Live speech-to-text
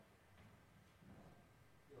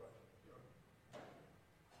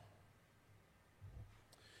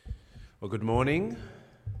Well, good morning.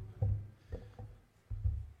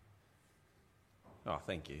 Oh,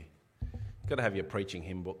 thank you. Got to have your preaching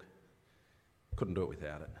hymn book. Couldn't do it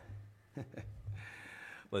without it.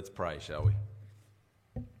 Let's pray, shall we?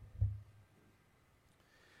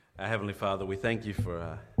 Our Heavenly Father, we thank you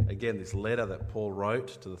for, again, this letter that Paul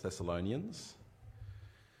wrote to the Thessalonians.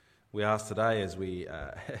 We ask today as we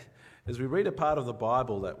read a part of the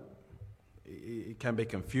Bible that it can be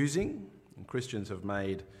confusing, and Christians have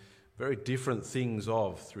made very different things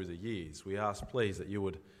of through the years. We ask, please, that you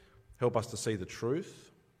would help us to see the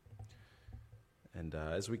truth. And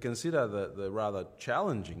as we consider the rather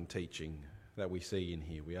challenging teaching that we see in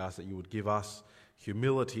here, we ask that you would give us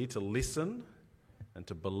humility to listen and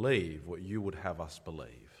to believe what you would have us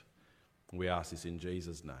believe. We ask this in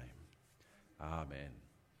Jesus' name. Amen.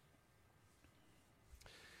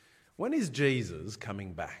 When is Jesus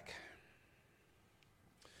coming back?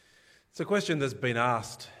 It's a question that's been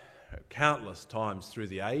asked countless times through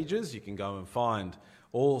the ages. You can go and find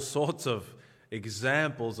all sorts of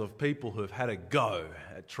examples of people who have had a go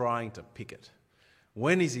at trying to pick it.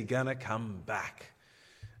 When is he going to come back?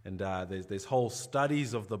 And there's whole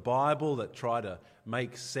studies of the Bible that try to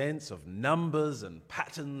make sense of numbers and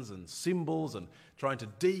patterns and symbols and trying to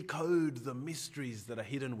decode the mysteries that are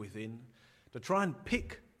hidden within, to try and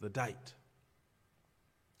pick the date.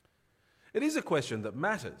 It is a question that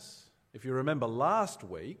matters. If you remember last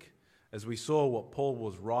week, as we saw what Paul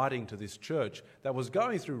was writing to this church that was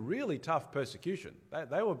going through really tough persecution.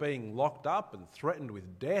 They were being locked up and threatened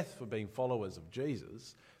with death for being followers of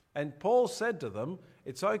Jesus. And Paul said to them,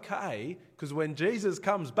 it's okay, because when Jesus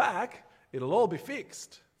comes back, it'll all be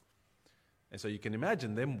fixed. And so you can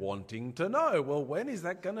imagine them wanting to know, well, when is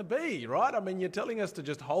that going to be, right? I mean, you're telling us to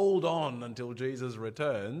just hold on until Jesus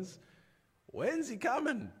returns. When's he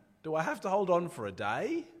coming? Do I have to hold on for a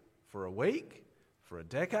day, for a week, for a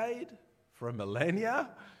decade, for a millennia,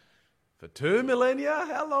 for 2 millennia?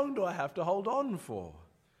 How long do I have to hold on for?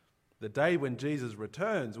 The day when Jesus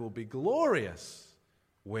returns will be glorious.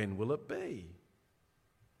 When will it be?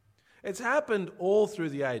 It's happened all through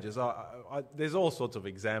the ages. There's all sorts of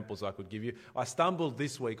examples I could give you. I stumbled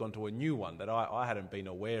this week onto a new one that I hadn't been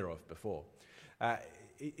aware of before.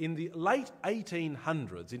 In the late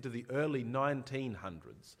 1800s into the early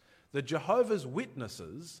 1900s, the Jehovah's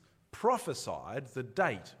Witnesses prophesied the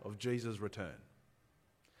date of Jesus' return.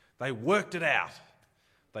 They worked it out.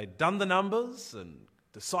 They'd done the numbers and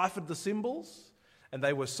deciphered the symbols, and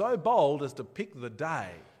they were so bold as to pick the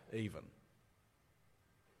day even.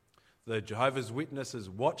 The Jehovah's Witnesses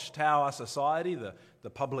Watchtower Society, the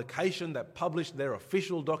publication that published their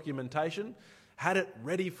official documentation, had it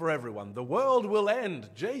ready for everyone. The world will end.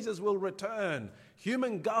 Jesus will return.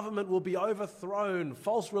 Human government will be overthrown.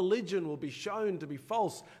 False religion will be shown to be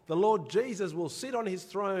false. The Lord Jesus will sit on his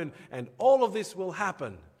throne, and all of this will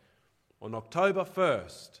happen on October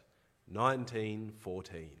 1st,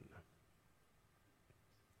 1914.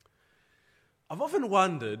 I've often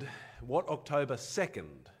wondered what October 2nd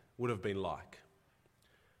would have been like.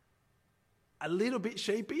 A little bit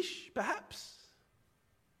sheepish, perhaps?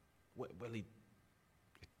 Well, it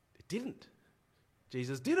didn't.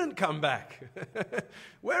 Jesus didn't come back.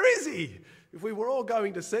 Where is he? If we were all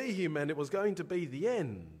going to see him and it was going to be the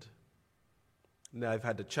end. Now they've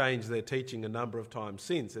had to change their teaching a number of times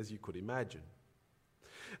since, as you could imagine.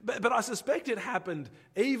 But I suspect it happened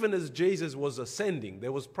even as Jesus was ascending.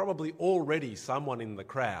 There was probably already someone in the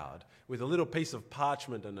crowd with a little piece of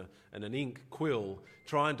parchment and an ink quill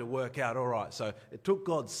trying to work out, all right, so it took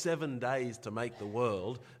God 7 days to make the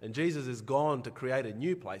world, and Jesus is gone to create a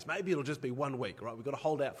new place. Maybe it'll just be 1 week, right? We've got to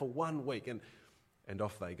hold out for 1 week, and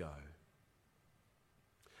off they go.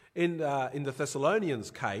 In the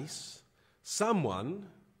Thessalonians' case, someone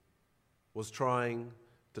was trying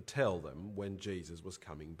to tell them when Jesus was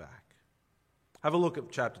coming back. Have a look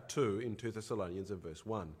at chapter 2 in 2 Thessalonians and verse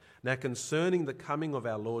 1. Now concerning the coming of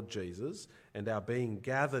our Lord Jesus and our being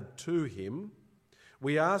gathered to him,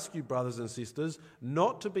 we ask you, brothers and sisters,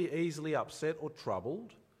 not to be easily upset or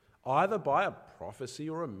troubled, either by a prophecy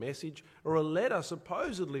or a message or a letter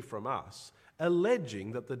supposedly from us,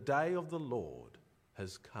 alleging that the day of the Lord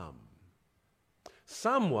has come.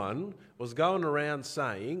 Someone was going around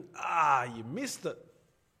saying, you missed it.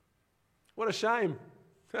 What a shame.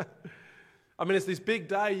 I mean, it's this big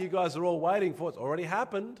day you guys are all waiting for. It's already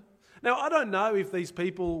happened. Now, I don't know if these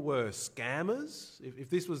people were scammers, if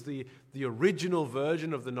this was the original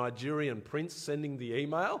version of the Nigerian prince sending the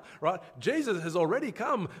email, right? Jesus has already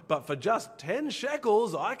come, but for just 10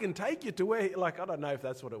 shekels, I can take you to where, I don't know if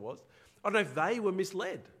that's what it was. I don't know if they were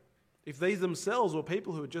misled, if these themselves were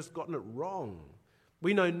people who had just gotten it wrong.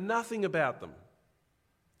 We know nothing about them.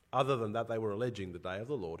 Other than that, they were alleging the day of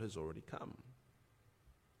the Lord has already come.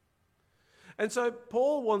 And so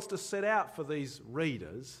Paul wants to set out for these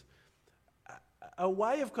readers a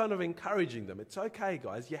way of kind of encouraging them. It's okay,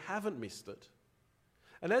 guys, you haven't missed it.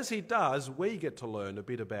 And as he does, we get to learn a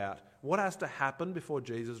bit about what has to happen before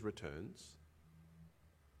Jesus returns.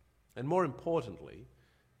 And more importantly,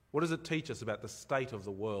 what does it teach us about the state of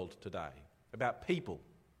the world today? About people,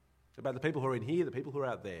 about the people who are in here, the people who are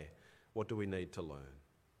out there. What do we need to learn?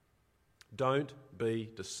 Don't be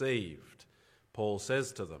deceived, Paul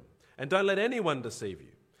says to them. And don't let anyone deceive you.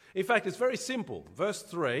 In fact, it's very simple. Verse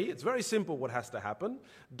 3, it's very simple what has to happen.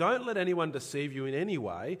 Don't let anyone deceive you in any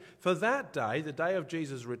way, for that day, the day of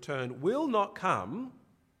Jesus' return, will not come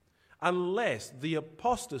unless the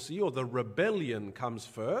apostasy or the rebellion comes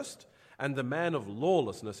first and the man of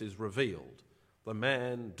lawlessness is revealed, the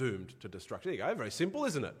man doomed to destruction. There you go, very simple,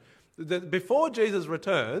 isn't it? Before Jesus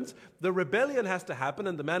returns, the rebellion has to happen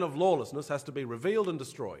and the man of lawlessness has to be revealed and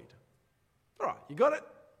destroyed. All right, you got it?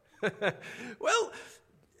 Well,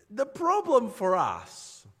 the problem for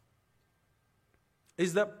us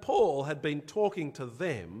is that Paul had been talking to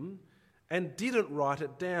them and didn't write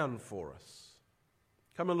it down for us.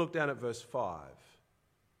 Come and look down at verse 5.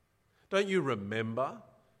 Don't you remember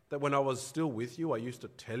that when I was still with you, I used to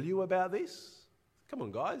tell you about this? Come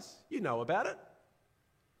on, guys, you know about it.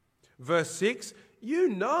 Verse 6, you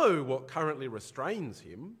know what currently restrains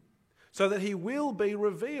him, so that he will be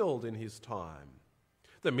revealed in his time.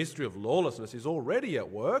 The mystery of lawlessness is already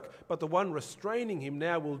at work, but the one restraining him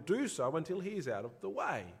now will do so until he is out of the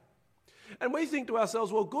way. And we think to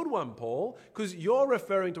ourselves, well, good one, Paul, because you're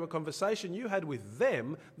referring to a conversation you had with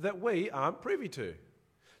them that we aren't privy to.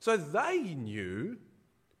 So they knew,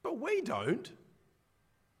 but we don't.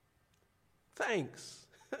 Thanks.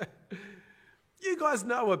 You guys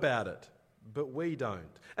know about it, but we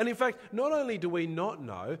don't. And in fact, not only do we not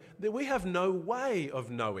know, that we have no way of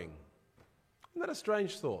knowing. Isn't that a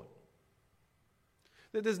strange thought?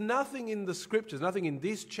 That there's nothing in the scriptures, nothing in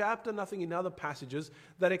this chapter, nothing in other passages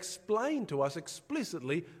that explain to us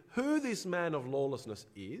explicitly who this man of lawlessness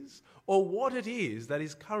is or what it is that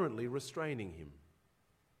is currently restraining him.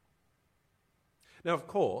 Now, of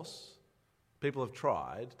course, people have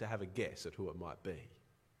tried to have a guess at who it might be.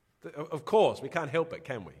 Of course, we can't help it,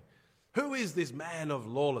 can we? Who is this man of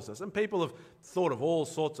lawlessness? And people have thought of all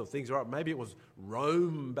sorts of things. Right? Maybe it was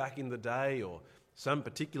Rome back in the day or some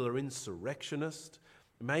particular insurrectionist.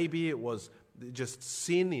 Maybe it was just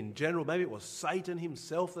sin in general. Maybe it was Satan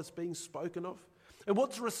himself that's being spoken of. And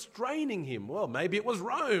what's restraining him? Well, maybe it was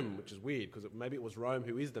Rome, which is weird because maybe it was Rome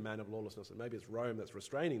who is the man of lawlessness, and maybe it's Rome that's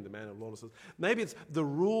restraining the man of lawlessness. Maybe it's the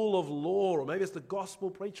rule of law, or maybe it's the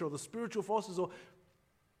gospel preacher or the spiritual forces. Or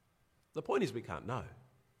the point is we can't know.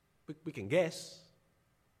 We can guess,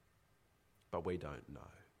 but we don't know.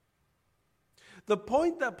 The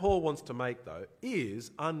point that Paul wants to make, though,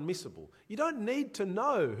 is unmissable. You don't need to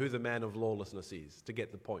know who the man of lawlessness is to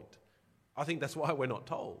get the point. I think that's why we're not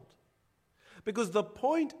told. Because the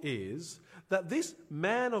point is that this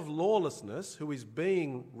man of lawlessness who is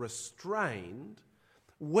being restrained,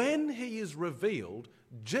 when he is revealed,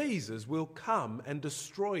 Jesus will come and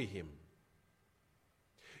destroy him.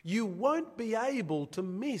 You won't be able to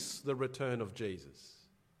miss the return of Jesus.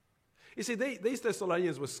 You see, these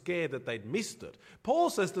Thessalonians were scared that they'd missed it. Paul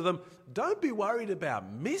says to them, don't be worried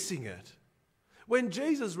about missing it. When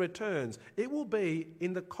Jesus returns, it will be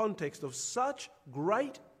in the context of such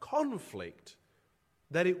great conflict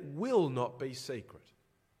that it will not be secret.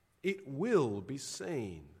 It will be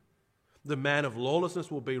seen. The man of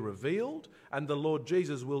lawlessness will be revealed, and the Lord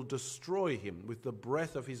Jesus will destroy him with the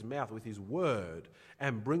breath of his mouth, with his word,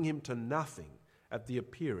 and bring him to nothing at the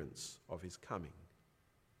appearance of his coming.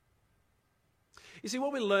 You see,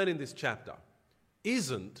 what we learn in this chapter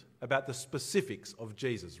isn't about the specifics of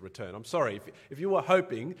Jesus' return. I'm sorry, if you were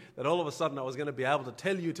hoping that all of a sudden I was going to be able to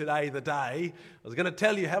tell you today the day, I was going to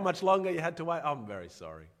tell you how much longer you had to wait, I'm very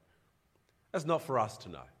sorry. That's not for us to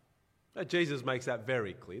know. Jesus makes that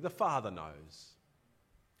very clear. The Father knows.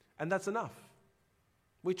 And that's enough.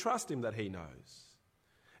 We trust him that he knows.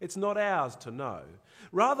 It's not ours to know.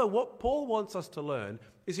 Rather, what Paul wants us to learn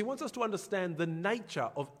is he wants us to understand the nature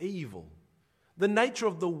of evil, the nature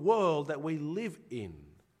of the world that we live in,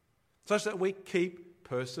 such that we keep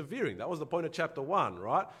persevering. That was the point of chapter 1,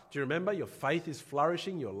 right? Do you remember? Your faith is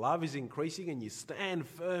flourishing, your love is increasing, and you stand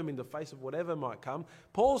firm in the face of whatever might come.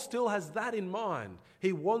 Paul still has that in mind.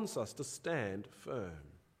 He wants us to stand firm.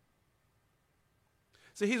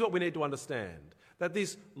 So here's what we need to understand. That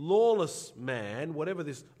this lawless man,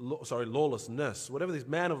 lawlessness, whatever this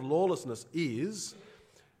man of lawlessness is,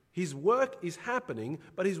 his work is happening,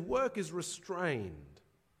 but his work is restrained.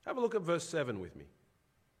 Have a look at verse 7 with me.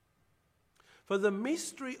 For the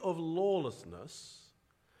mystery of lawlessness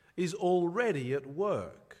is already at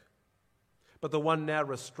work, but the one now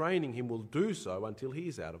restraining him will do so until he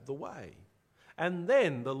is out of the way. And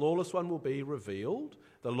then the lawless one will be revealed.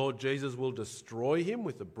 The Lord Jesus will destroy him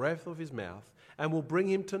with the breath of his mouth and will bring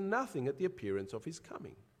him to nothing at the appearance of his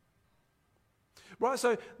coming. Right,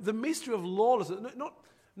 so the mystery of lawlessness,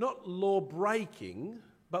 not law breaking,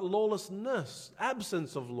 but lawlessness,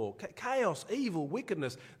 absence of law, chaos, evil,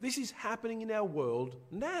 wickedness. This is happening in our world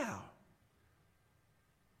now.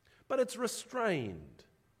 But it's restrained.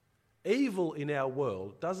 Evil in our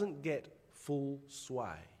world doesn't get full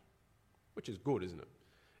sway, which is good, isn't it?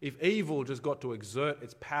 If evil just got to exert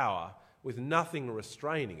its power with nothing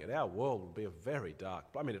restraining it, our world would be a very dark.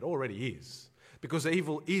 I mean, it already is, because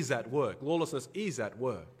evil is at work. Lawlessness is at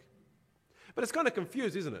work. But it's kind of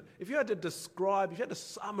confused, isn't it? If you had to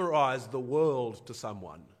summarize the world to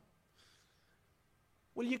someone,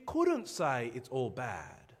 well, you couldn't say it's all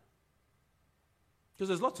bad, because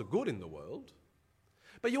there's lots of good in the world.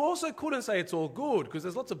 But you also couldn't say it's all good, because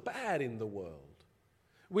there's lots of bad in the world.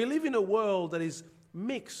 We live in a world that is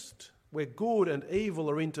mixed, where good and evil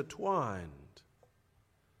are intertwined.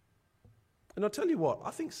 And I'll tell you what,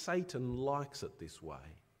 I think Satan likes it this way.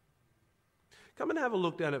 Come and have a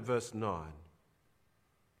look down at verse 9.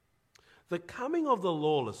 The coming of the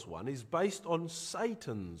lawless one is based on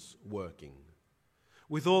Satan's working,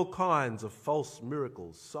 with all kinds of false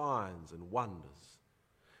miracles, signs and wonders,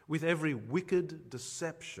 with every wicked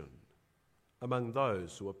deception among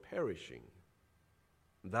those who are perishing.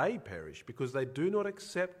 They perish because they do not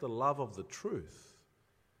accept the love of the truth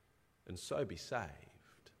and so be saved.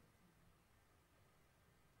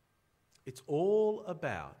 It's all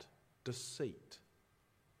about deceit.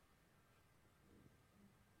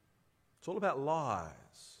 It's all about lies.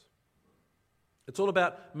 It's all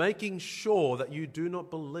about making sure that you do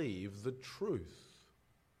not believe the truth.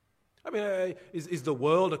 I mean, is the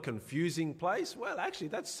world a confusing place? Well, actually,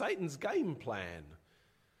 that's Satan's game plan.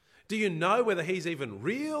 Do you know whether he's even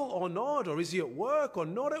real or not? Or is he at work or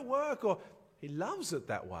not at work? Or he loves it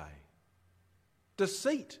that way.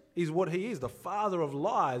 Deceit is what he is. The father of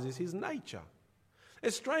lies is his nature.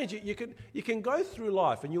 It's strange. You can go through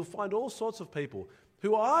life and you'll find all sorts of people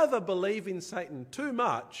who either believe in Satan too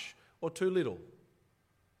much or too little.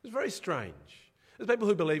 It's very strange. There's people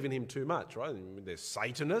who believe in him too much, right? There's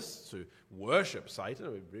Satanists who worship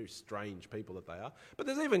Satan, very strange people that they are. But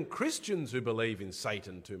there's even Christians who believe in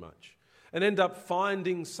Satan too much and end up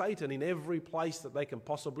finding Satan in every place that they can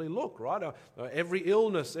possibly look, right? Every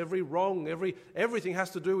illness, every wrong, everything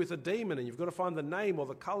has to do with a demon, and you've got to find the name or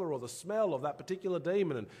the colour or the smell of that particular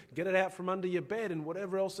demon and get it out from under your bed and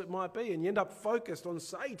whatever else it might be, and you end up focused on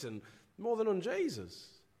Satan more than on Jesus.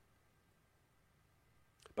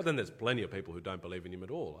 But then there's plenty of people who don't believe in him at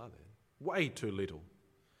all, are there? Way too little.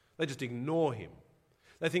 They just ignore him.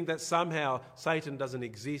 They think that somehow Satan doesn't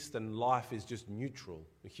exist and life is just neutral.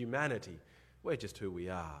 Humanity, we're just who we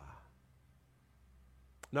are.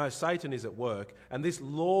 No, Satan is at work, and this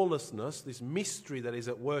lawlessness, this mystery that is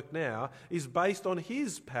at work now, is based on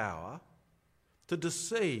his power to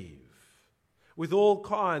deceive with all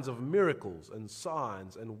kinds of miracles and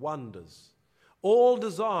signs and wonders, all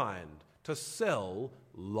designed to sell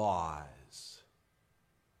lies.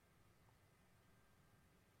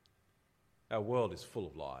 Our world is full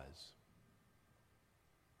of lies.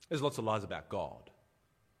 There's lots of lies about God.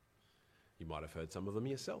 You might have heard some of them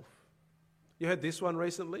yourself. You heard this one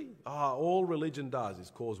recently? All religion does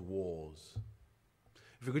is cause wars.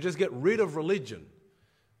 If we could just get rid of religion,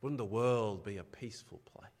 wouldn't the world be a peaceful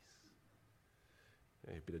place?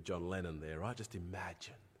 Yeah, a bit of John Lennon there, right? Just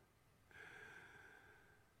imagine.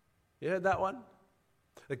 You heard that one?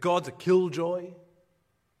 That God's a killjoy.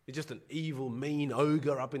 He's just an evil, mean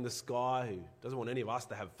ogre up in the sky who doesn't want any of us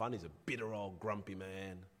to have fun. He's a bitter old grumpy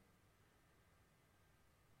man.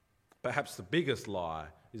 Perhaps the biggest lie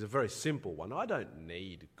is a very simple one. I don't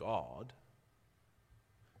need God.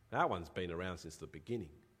 That one's been around since the beginning.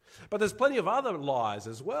 But there's plenty of other lies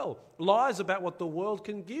as well. Lies about what the world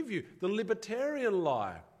can give you. The libertarian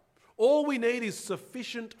lie. All we need is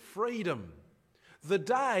sufficient freedom. The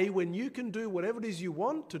day when you can do whatever it is you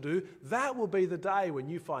want to do, that will be the day when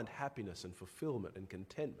you find happiness and fulfillment and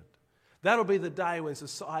contentment. That'll be the day when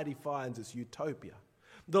society finds its utopia.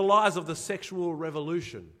 The lies of the sexual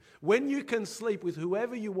revolution. When you can sleep with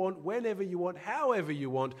whoever you want, whenever you want, however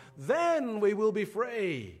you want, then we will be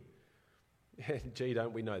free. Gee,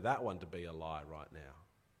 don't we know that one to be a lie right now?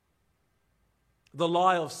 The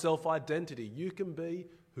lie of self-identity. You can be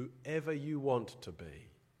whoever you want to be.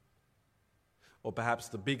 Or perhaps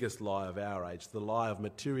the biggest lie of our age, the lie of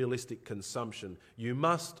materialistic consumption. You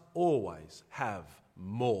must always have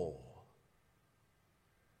more.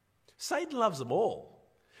 Satan loves them all.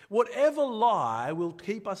 Whatever lie will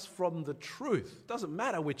keep us from the truth, doesn't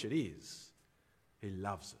matter which it is, he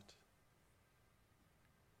loves it.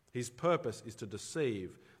 His purpose is to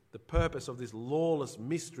deceive. The purpose of this lawless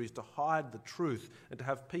mystery is to hide the truth and to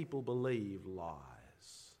have people believe lies.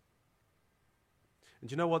 And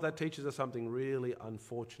do you know what? That teaches us something really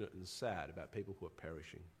unfortunate and sad about people who are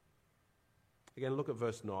perishing. Again, look at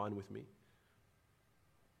verse 9 with me.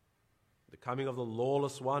 The coming of the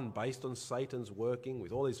lawless one, based on Satan's working,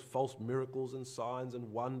 with all these false miracles and signs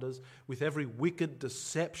and wonders, with every wicked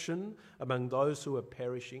deception among those who are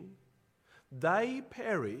perishing. They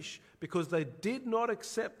perish because they did not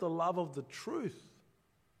accept the love of the truth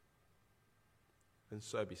and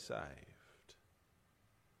so be saved.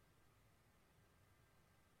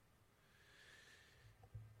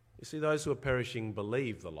 You see, those who are perishing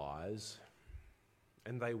believe the lies,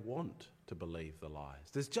 and they want to believe the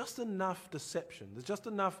lies. There's just enough deception. There's just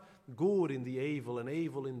enough good in the evil and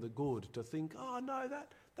evil in the good to think, oh no,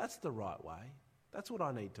 that's the right way. That's what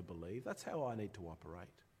I need to believe. That's how I need to operate.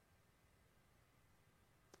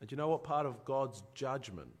 And you know what? Part of God's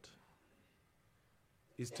judgment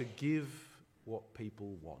is to give what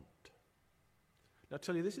people want. Now I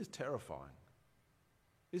tell you, this is terrifying.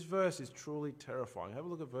 This verse is truly terrifying. Have a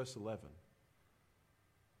look at verse 11.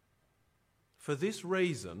 For this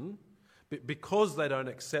reason, because they don't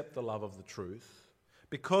accept the love of the truth,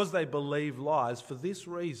 because they believe lies, for this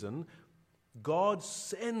reason, God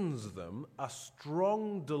sends them a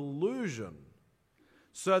strong delusion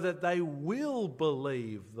so that they will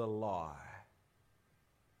believe the lie,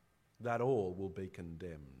 that all will be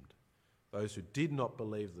condemned. Those who did not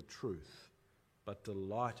believe the truth, but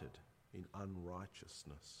delighted in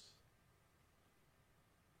unrighteousness.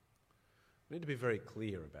 We need to be very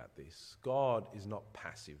clear about this. God is not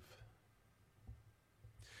passive.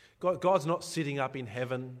 God's not sitting up in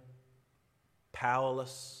heaven,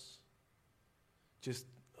 powerless, just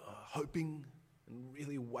hoping and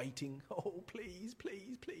really waiting. Oh, please,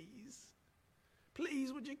 please, please.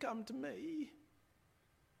 Please, would you come to me?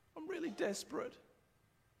 I'm really desperate.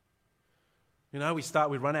 You know,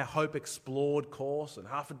 we run our Hope Explored course and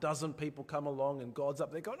half a dozen people come along and God's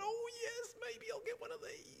up there going, oh yes, maybe I'll get one of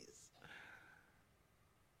these.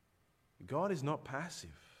 God is not passive.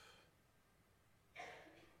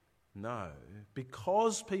 No,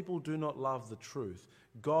 because people do not love the truth,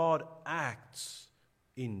 God acts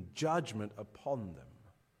in judgment upon them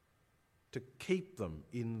to keep them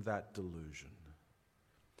in that delusion.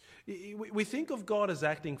 We think of God as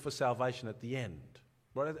acting for salvation at the end.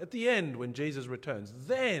 Right? At the end, when Jesus returns,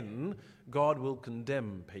 then God will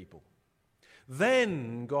condemn people.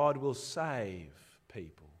 Then God will save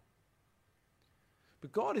people.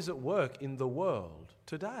 But God is at work in the world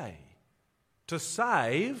today to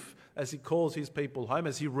save, as he calls his people home,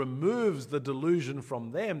 as he removes the delusion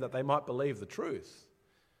from them that they might believe the truth,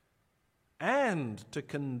 and to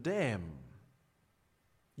condemn.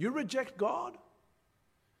 You reject God,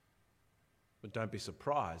 but don't be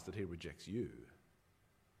surprised that he rejects you.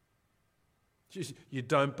 You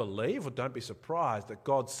don't believe, or don't be surprised that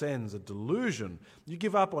God sends a delusion. You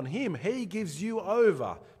give up on him, he gives you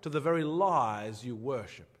over to the very lies you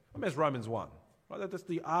worship. That's Romans 1. Right? That's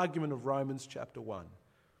the argument of Romans chapter 1.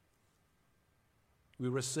 We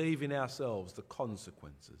receive in ourselves the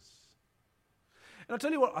consequences. And I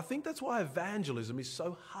tell you what, I think that's why evangelism is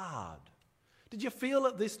so hard. Did you feel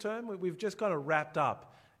it this term? We've just kind of wrapped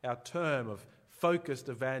up our term of focused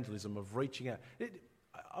evangelism, of reaching out.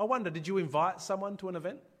 I wonder, did you invite someone to an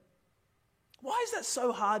event? Why is that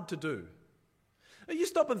so hard to do? You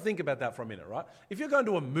stop and think about that for a minute, right? If you're going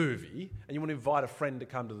to a movie and you want to invite a friend to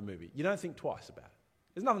come to the movie, you don't think twice about it.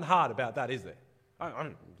 There's nothing hard about that, is there?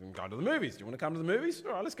 I'm going to the movies. Do you want to come to the movies?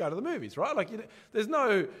 All right, let's go to the movies, right? There's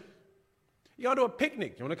no... You go to a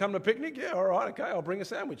picnic. You want to come to a picnic? Yeah, all right, okay, I'll bring a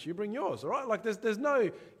sandwich. You bring yours, all right? There's no... Do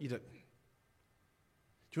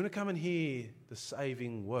you want to come and hear the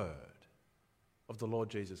saving word of the Lord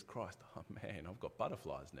Jesus Christ? Oh man, I've got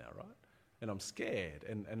butterflies now, right? And I'm scared,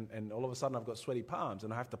 and all of a sudden I've got sweaty palms,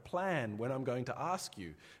 and I have to plan when I'm going to ask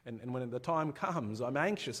you. And when the time comes, I'm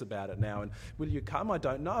anxious about it now. And will you come? I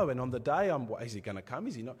don't know. And on the day, is he going to come?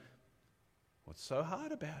 Is he not? What's so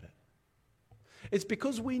hard about it? It's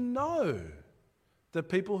because we know that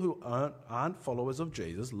people who aren't followers of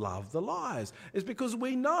Jesus love the lies. It's because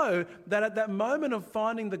we know that at that moment of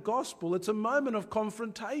finding the gospel, it's a moment of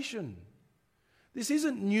confrontation. This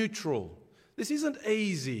isn't neutral. This isn't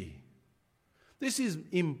easy. This is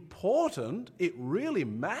important. It really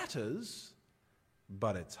matters.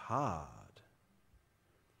 but it's hard.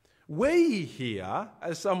 We hear,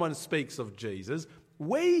 as someone speaks of Jesus,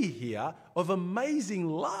 we hear of amazing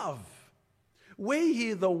love. We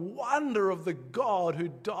hear the wonder of the God who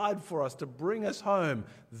died for us to bring us home.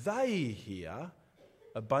 They hear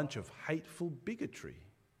a bunch of hateful bigotry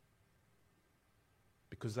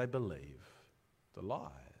because they believe the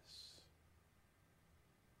lies.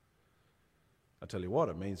 I tell you what,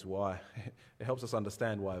 it means why it helps us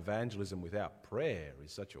understand why evangelism without prayer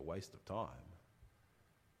is such a waste of time.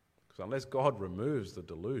 Because unless God removes the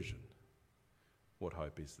delusion, what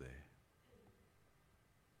hope is there?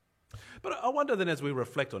 But I wonder then, as we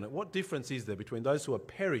reflect on it, what difference is there between those who are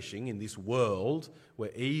perishing in this world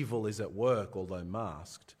where evil is at work, although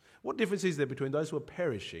masked? What difference is there between those who are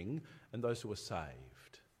perishing and those who are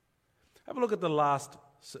saved? Have a look at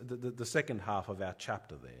the second half of our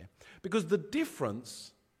chapter there. Because the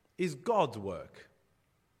difference is God's work.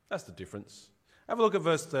 That's the difference. Have a look at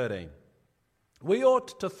verse 13. We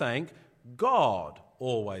ought to thank God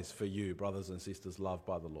always for you, brothers and sisters loved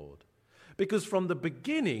by the Lord. Because from the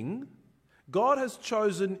beginning, God has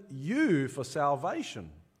chosen you for salvation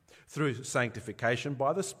through sanctification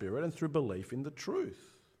by the Spirit and through belief in the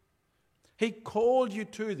truth. He called you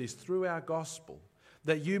to this through our gospel,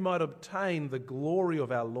 that you might obtain the glory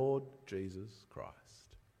of our Lord Jesus Christ.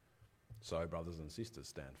 So, brothers and sisters,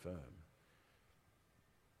 stand firm.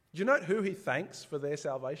 Do you note who he thanks for their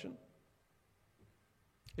salvation?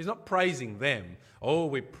 He's not praising them. Oh,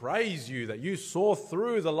 we praise you that you saw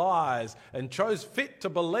through the lies and chose fit to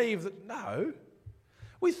believe that. No.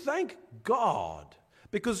 We thank God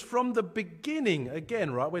because from the beginning,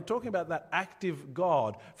 again, right, we're talking about that active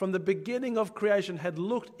God, from the beginning of creation had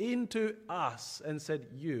looked into us and said,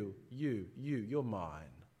 you're mine.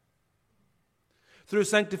 Through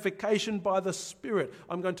sanctification by the Spirit,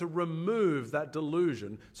 I'm going to remove that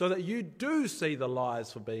delusion so that you do see the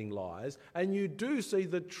lies for being lies and you do see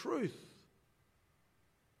the truth.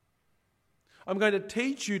 I'm going to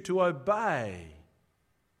teach you to obey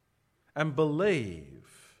and believe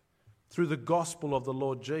through the gospel of the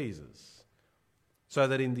Lord Jesus so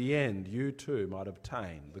that in the end you too might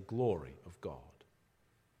obtain the glory of God.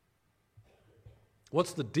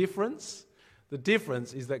 What's the difference? The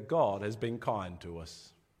difference is that God has been kind to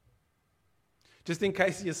us. Just in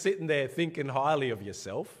case you're sitting there thinking highly of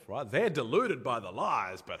yourself, right? They're deluded by the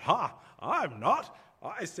lies, but I'm not.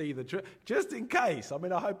 I see the truth. Just in case,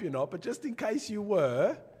 I hope you're not, but just in case you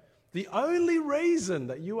were, the only reason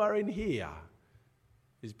that you are in here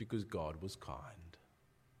is because God was kind.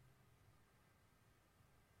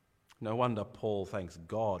 No wonder Paul thanks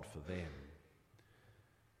God for them.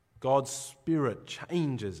 God's Spirit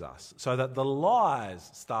changes us so that the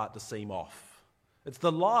lies start to seem off. It's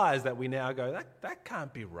the lies that we now go, that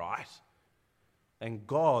can't be right. And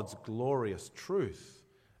God's glorious truth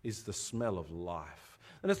is the smell of life.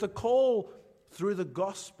 And it's the call through the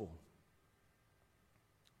gospel.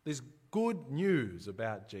 This good news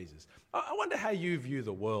about Jesus. I wonder how you view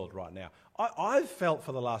the world right now. I've felt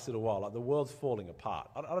for the last little while like the world's falling apart.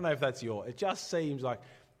 I don't know if that's it just seems like,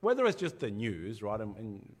 whether it's just the news, right,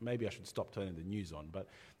 and maybe I should stop turning the news on, but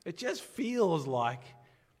it just feels like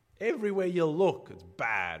everywhere you look, it's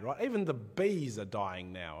bad, right? Even the bees are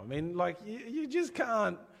dying now. You just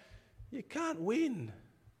can't win.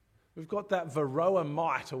 We've got that Varroa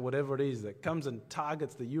mite or whatever it is that comes and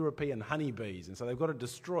targets the European honeybees, and so they've got to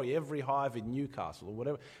destroy every hive in Newcastle or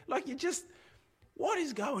whatever. What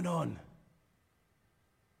is going on?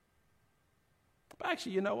 But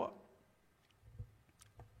actually, you know what?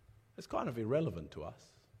 It's kind of irrelevant to us.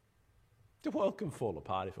 The world can fall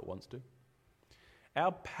apart if it wants to.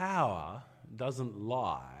 Our power doesn't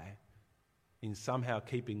lie in somehow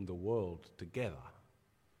keeping the world together.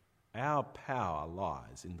 Our power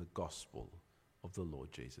lies in the gospel of the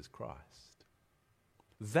Lord Jesus Christ.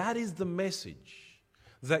 That is the message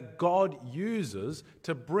that God uses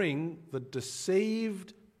to bring the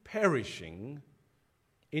deceived, perishing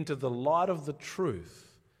into the light of the truth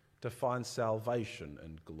to find salvation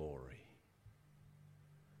and glory.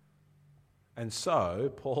 And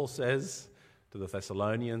so, Paul says to the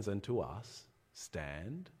Thessalonians and to us,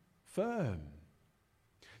 stand firm.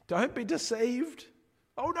 Don't be deceived.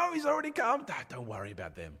 Oh no, he's already come. Don't worry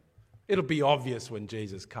about them. It'll be obvious when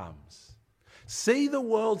Jesus comes. See the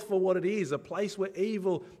world for what it is, a place where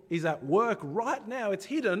evil is at work right now. It's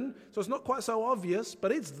hidden, so it's not quite so obvious,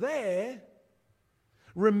 but it's there.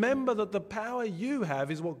 Remember that the power you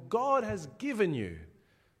have is what God has given you,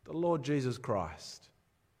 the Lord Jesus Christ,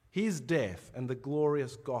 his death and the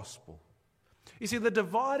glorious gospel. You see, the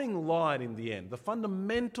dividing line in the end, the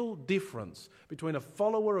fundamental difference between a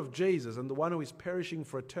follower of Jesus and the one who is perishing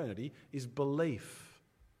for eternity is belief.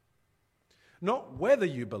 Not whether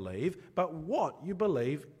you believe, but what you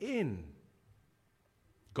believe in.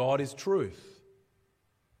 God is truth.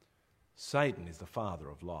 Satan is the father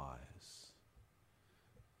of lies.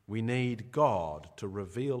 We need God to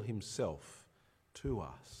reveal himself to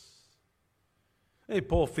us. And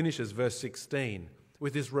Paul finishes verse 16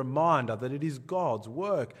 with this reminder that it is God's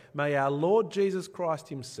work. May our Lord Jesus Christ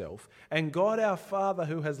himself and God our Father,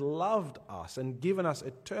 who has loved us and given us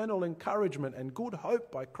eternal encouragement and good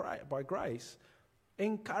hope by grace,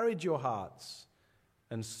 encourage your hearts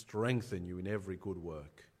and strengthen you in every good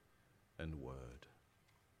work and word.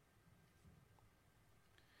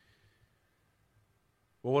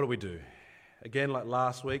 Well, what do? Again, like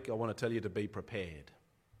last week, I want to tell you to be prepared.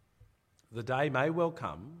 The day may well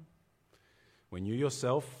come when you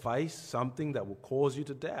yourself face something that will cause you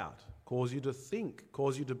to doubt, cause you to think,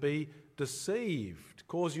 cause you to be deceived,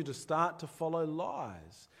 cause you to start to follow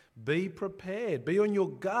lies. Be prepared. Be on your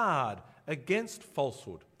guard against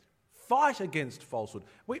falsehood. Fight against falsehood.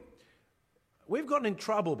 We've gotten in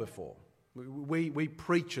trouble before, we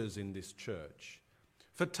preachers in this church,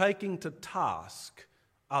 for taking to task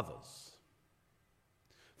others,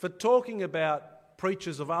 for talking about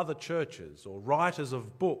preachers of other churches or writers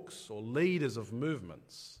of books or leaders of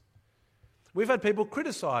movements. We've had people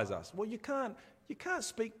criticise us. Well, you can't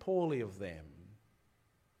speak poorly of them.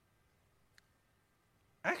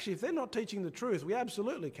 Actually, if they're not teaching the truth, we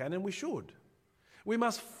absolutely can and we should. We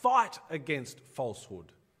must fight against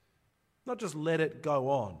falsehood, not just let it go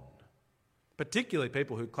on. Particularly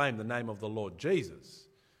people who claim the name of the Lord Jesus.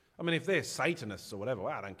 I mean, if they're Satanists or whatever,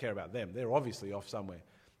 well, I don't care about them. They're obviously off somewhere.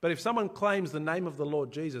 But if someone claims the name of the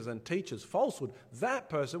Lord Jesus and teaches falsehood, that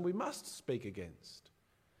person we must speak against.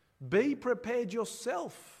 Be prepared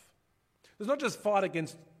yourself. It's not just fight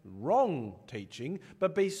against wrong teaching,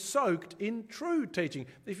 but be soaked in true teaching.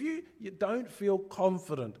 If you don't feel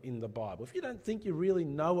confident in the Bible, if you don't think you really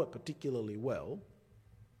know it particularly well,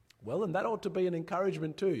 then that ought to be an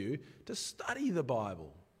encouragement to you to study the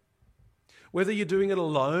Bible. Whether you're doing it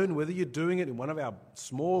alone, whether you're doing it in one of our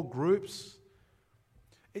small groups,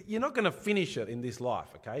 you're not going to finish it in this life,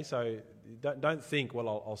 okay? So don't think, well,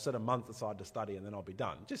 I'll set a month aside to study and then I'll be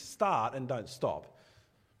done. Just start and don't stop.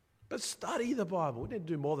 But study the Bible. We need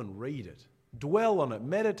to do more than read it. Dwell on it,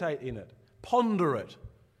 meditate in it, ponder it,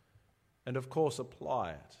 and of course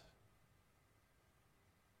apply it.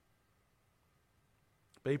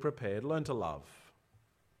 Be prepared, learn to love.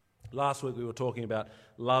 Last week we were talking about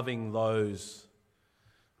loving those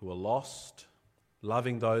who are lost,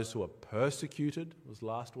 loving those who are persecuted, was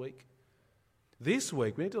last week. This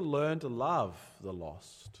week we need to learn to love the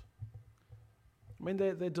lost. I mean,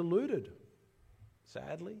 they're deluded,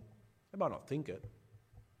 sadly. They might not think it.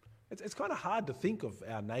 It's kind of hard to think of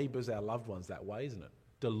our neighbours, our loved ones that way, isn't it?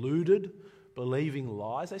 Deluded, believing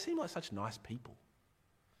lies. They seem like such nice people.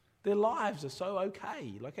 Their lives are so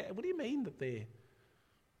okay. Like, what do you mean that they're...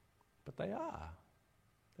 But they are.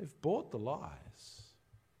 They've bought the lies.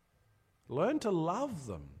 Learn to love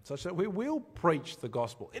them such that we will preach the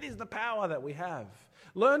gospel. It is the power that we have.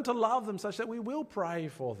 Learn to love them such that we will pray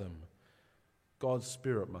for them. God's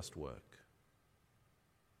Spirit must work.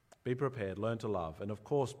 Be prepared, learn to love, and of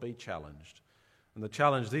course be challenged. And the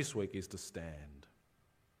challenge this week is to stand.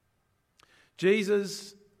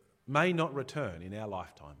 Jesus may not return in our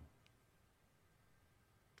lifetime.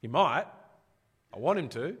 He might. I want him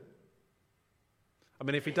to. I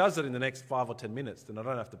mean, if he does it in the next 5 or 10 minutes, then I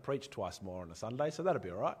don't have to preach twice more on a Sunday, so that'll be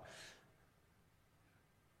all right.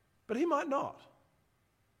 But he might not.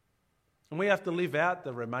 And we have to live out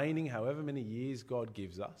the remaining however many years God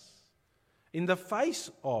gives us in the face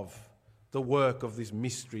of the work of this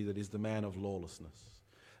mystery that is the man of lawlessness.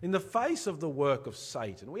 In the face of the work of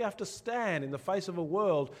Satan. We have to stand in the face of a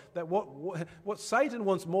world that what Satan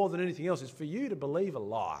wants more than anything else is for you to believe a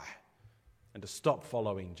lie and to stop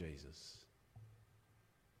following Jesus.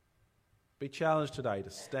 Be challenged today to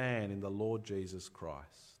stand in the Lord Jesus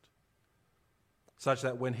Christ, such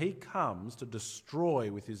that when he comes to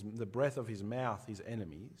destroy with the breath of his mouth his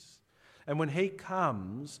enemies, and when he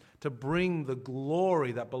comes to bring the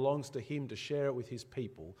glory that belongs to him to share it with his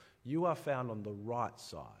people, you are found on the right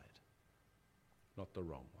side, not the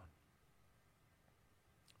wrong one.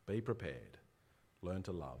 Be prepared. Learn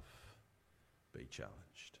to love. Be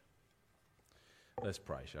challenged. Let's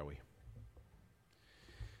pray, shall we?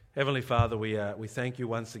 Heavenly Father, we thank you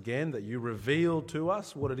once again that you reveal to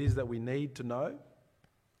us what it is that we need to know.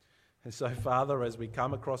 And so, Father, as we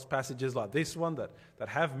come across passages like this one that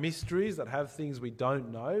have mysteries, that have things we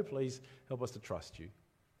don't know, please help us to trust you.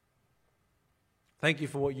 Thank you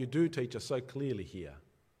for what you do teach us so clearly here,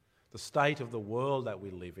 the state of the world that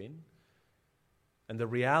we live in, and the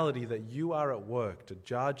reality that you are at work to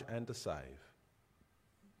judge and to save.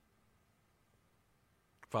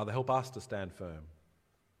 Father, help us to stand firm.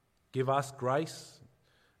 Give us grace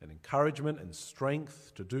and encouragement and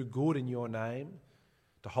strength to do good in your name,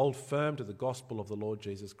 to hold firm to the gospel of the Lord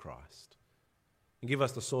Jesus Christ. And give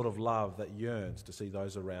us the sort of love that yearns to see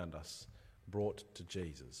those around us brought to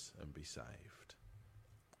Jesus and be saved.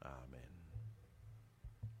 Amen.